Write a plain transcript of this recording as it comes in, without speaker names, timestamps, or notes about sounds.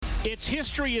Its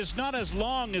history is not as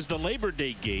long as the Labor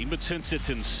Day game, but since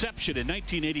its inception in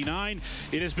 1989,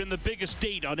 it has been the biggest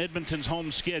date on Edmonton's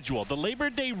home schedule. The Labor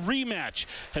Day rematch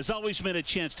has always meant a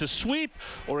chance to sweep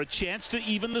or a chance to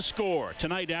even the score.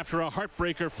 Tonight, after a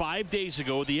heartbreaker 5 days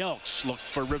ago, the Elks look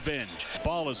for revenge.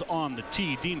 Ball is on the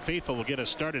tee. Dean Faithful will get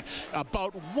us started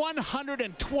about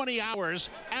 120 hours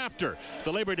after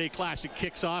the Labor Day Classic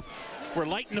kicks off. We're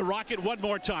lighting the rocket one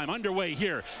more time. Underway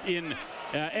here in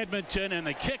Edmonton, and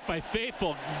the kick by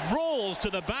Faithful rolls to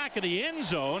the back of the end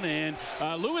zone, and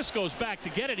Lewis goes back to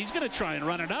get it. He's going to try and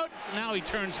run it out. Now he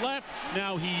turns left.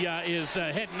 Now he is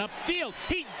heading upfield.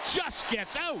 He just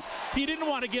gets out. He didn't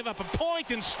want to give up a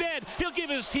point. Instead, he'll give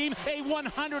his team a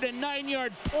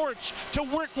 109-yard porch to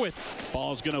work with.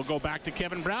 Ball's going to go back to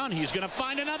Kevin Brown. He's going to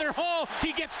find another hole.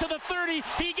 He gets to the 30.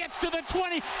 He gets to the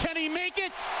 20. Can he make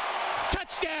it?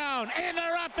 Touchdown! And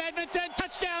they're up, Edmonton.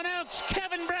 Touchdown, Elks.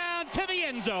 Kevin Brown to the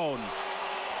end zone.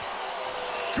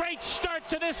 Great start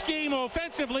to this game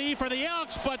offensively for the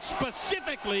Elks, but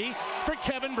specifically for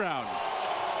Kevin Brown.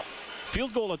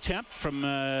 Field goal attempt from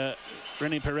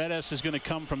René Paredes is going to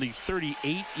come from the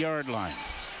 38-yard line.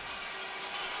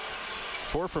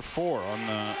 4 for 4 on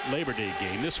the Labor Day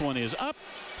game. This one is up,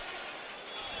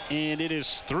 and it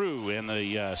is through, and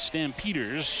the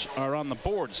Stampeders are on the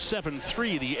board.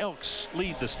 7-3. The Elks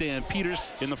lead the Stampeders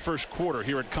in the first quarter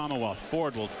here at Commonwealth.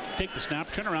 Ford will take the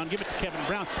snap, turn around, give it to Kevin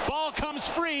Brown. Ball comes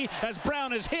free as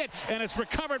Brown is hit, and it's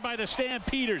recovered by the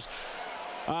Stampeders.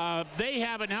 They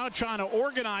have it now, trying to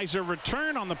organize a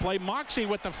return on the play. Moxie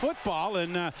with the football,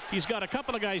 and he's got a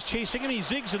couple of guys chasing him. He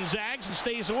zigs and zags and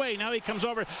stays away. Now he comes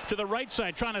over to the right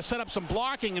side, trying to set up some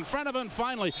blocking in front of him.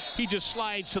 Finally, he just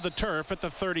slides to the turf at the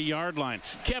 30-yard line.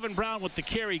 Kevin Brown with the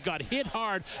carry got hit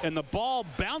hard, and the ball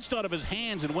bounced out of his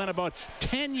hands and went about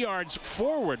 10 yards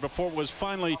forward before it was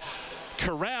finally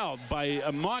corralled by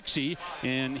Moxie,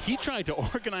 and he tried to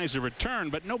organize a return,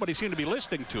 but nobody seemed to be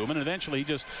listening to him, and eventually he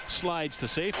just slides to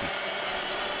safety.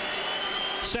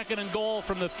 Second and goal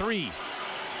from the 3.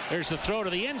 There's the throw to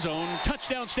the end zone.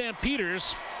 Touchdown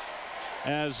Stampeders,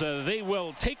 as they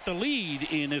will take the lead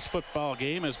in this football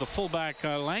game as the fullback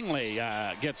Langley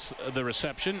gets the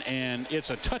reception, and it's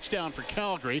a touchdown for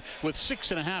Calgary with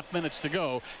 6.5 minutes to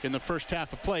go in the first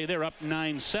half of play. They're up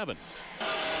 9-7.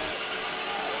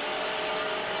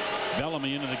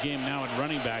 Bellamy into the game now at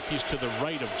running back. He's to the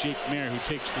right of Jake Mayer, who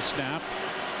takes the snap,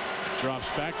 drops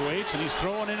back, waits, and he's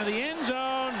throwing into the end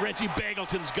zone. Reggie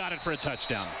Bagleton's got it for a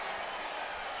touchdown.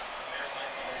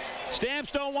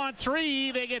 Stamps don't want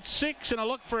 3. They get 6 and a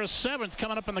look for a 7th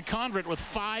coming up in the convert with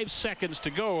 5 seconds to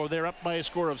go. They're up by a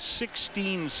score of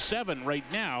 16-7 right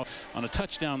now on a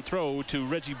touchdown throw to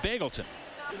Reggie Bagleton.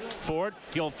 Ford,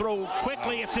 he'll throw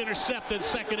quickly. It's intercepted.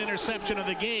 Second interception of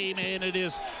the game, and it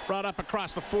is brought up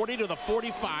across the 40 to the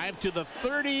 45 to the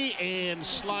 30 and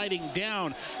sliding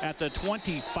down at the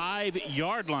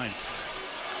 25-yard line.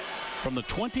 From the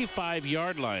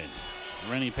 25-yard line,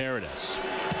 René Paredes.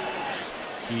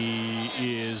 He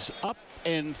is up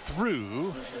and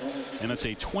through, and it's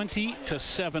a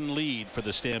 20-7 lead for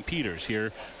the Stampeders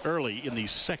here early in the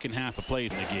second half of play in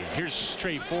the game. Here's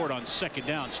Trey Ford on second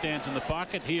down, stands in the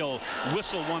pocket. He'll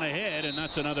whistle one ahead, and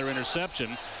that's another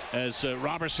interception as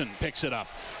Robertson picks it up.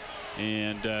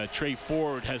 And Trey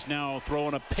Ford has now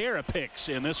thrown a pair of picks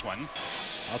in this one.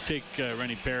 I'll take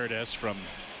René Paredes from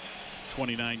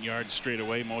 29 yards straight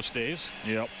away most days.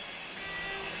 Yep.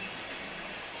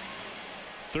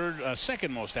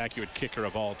 Second most accurate kicker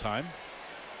of all time.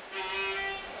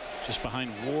 Just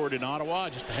behind Ward in Ottawa,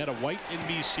 just ahead of White in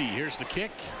BC. Here's the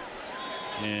kick,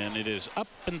 and it is up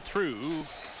and through,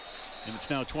 and it's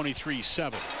now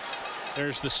 23-7.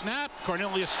 There's the snap.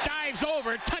 Cornelius dives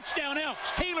over. Touchdown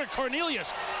Elks. Taylor Cornelius,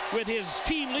 with his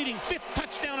team-leading 5th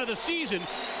touchdown of the season,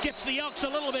 gets the Elks a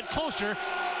little bit closer.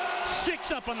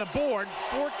 6 up on the board.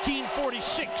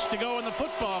 14:46 to go in the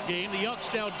football game. The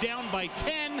Elks now down by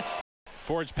 10.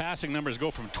 Ford's passing numbers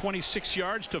go from 26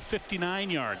 yards to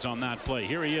 59 yards on that play.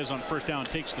 Here he is on first down,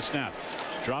 takes the snap,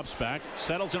 drops back,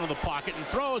 settles into the pocket, and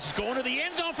throws. He's going to the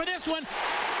end zone for this one.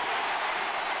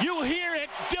 You hear it.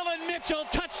 Dylan Mitchell,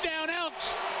 touchdown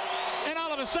Elks. And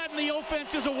all of a sudden the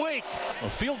offense is awake. A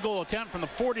field goal attempt from the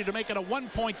 40 to make it a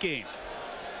 1-point game.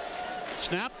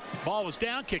 Snap, ball is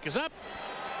down, kick is up.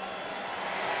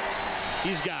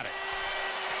 He's got it.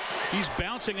 He's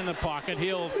bouncing in the pocket.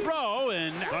 He'll throw,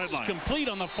 and that's complete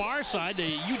on the far side to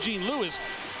Eugene Lewis,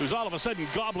 who's all of a sudden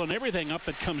gobbling everything up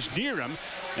that comes near him,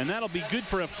 and that'll be good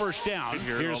for a first down.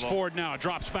 Here's Ford now.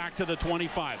 Drops back to the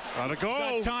 25. Gotta go.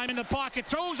 Got time in the pocket.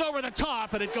 Throws over the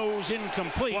top, and it goes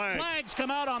incomplete. Flags come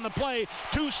out on the play.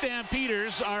 2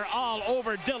 Stampeders are all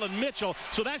over Dylan Mitchell,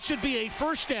 so that should be a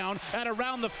first down at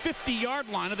around the 50-yard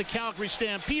line of the Calgary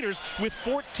Stampeders with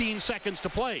 14 seconds to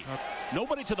play.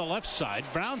 Nobody to the left side.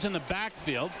 Brown's in the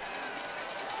backfield.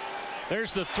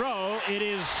 There's the throw. It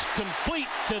is complete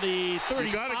to the 35-yard line.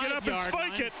 You got to get up and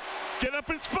spike it. Get up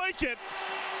and spike it.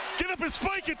 Get up and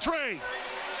spike it, Trey.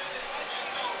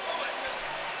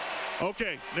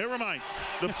 Okay, never mind.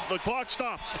 The clock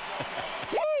stops.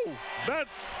 Woo! That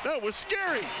was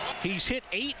scary. He's hit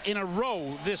 8 in a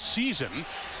row this season,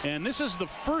 and this is the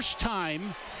first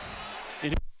time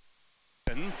in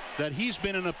that he's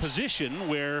been in a position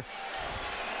where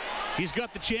he's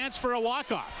got the chance for a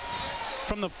walk-off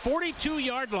from the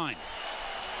 42-yard line.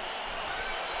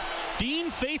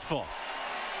 Dean Faithful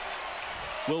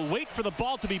will wait for the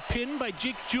ball to be pinned by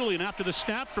Jake Julian after the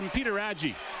snap from Peter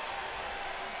Adji.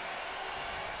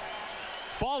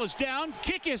 Ball is down.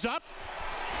 Kick is up.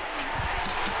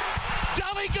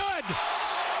 Jolly good.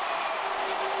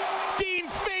 Dean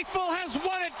Faithful has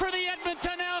won it for the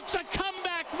Edmonton Elks. A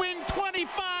comeback win,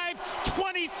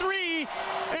 25-23,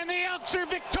 and the Elks are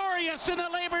victorious in the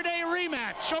Labor Day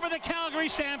rematch over the Calgary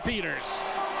Stampeders.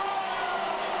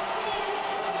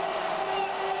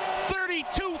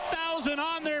 32,000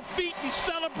 on their feet and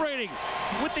celebrating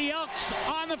with the Elks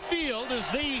on the field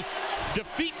as they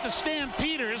defeat the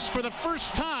Stampeders for the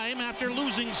first time after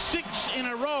losing 6 in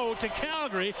a row to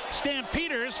Calgary.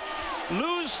 Stampeders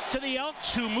lose to the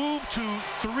Elks, who move to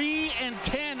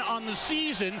 3-10 on the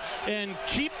season and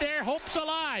keep their hopes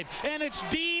alive. And it's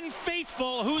Dean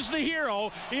Faithful who's the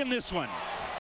hero in this one.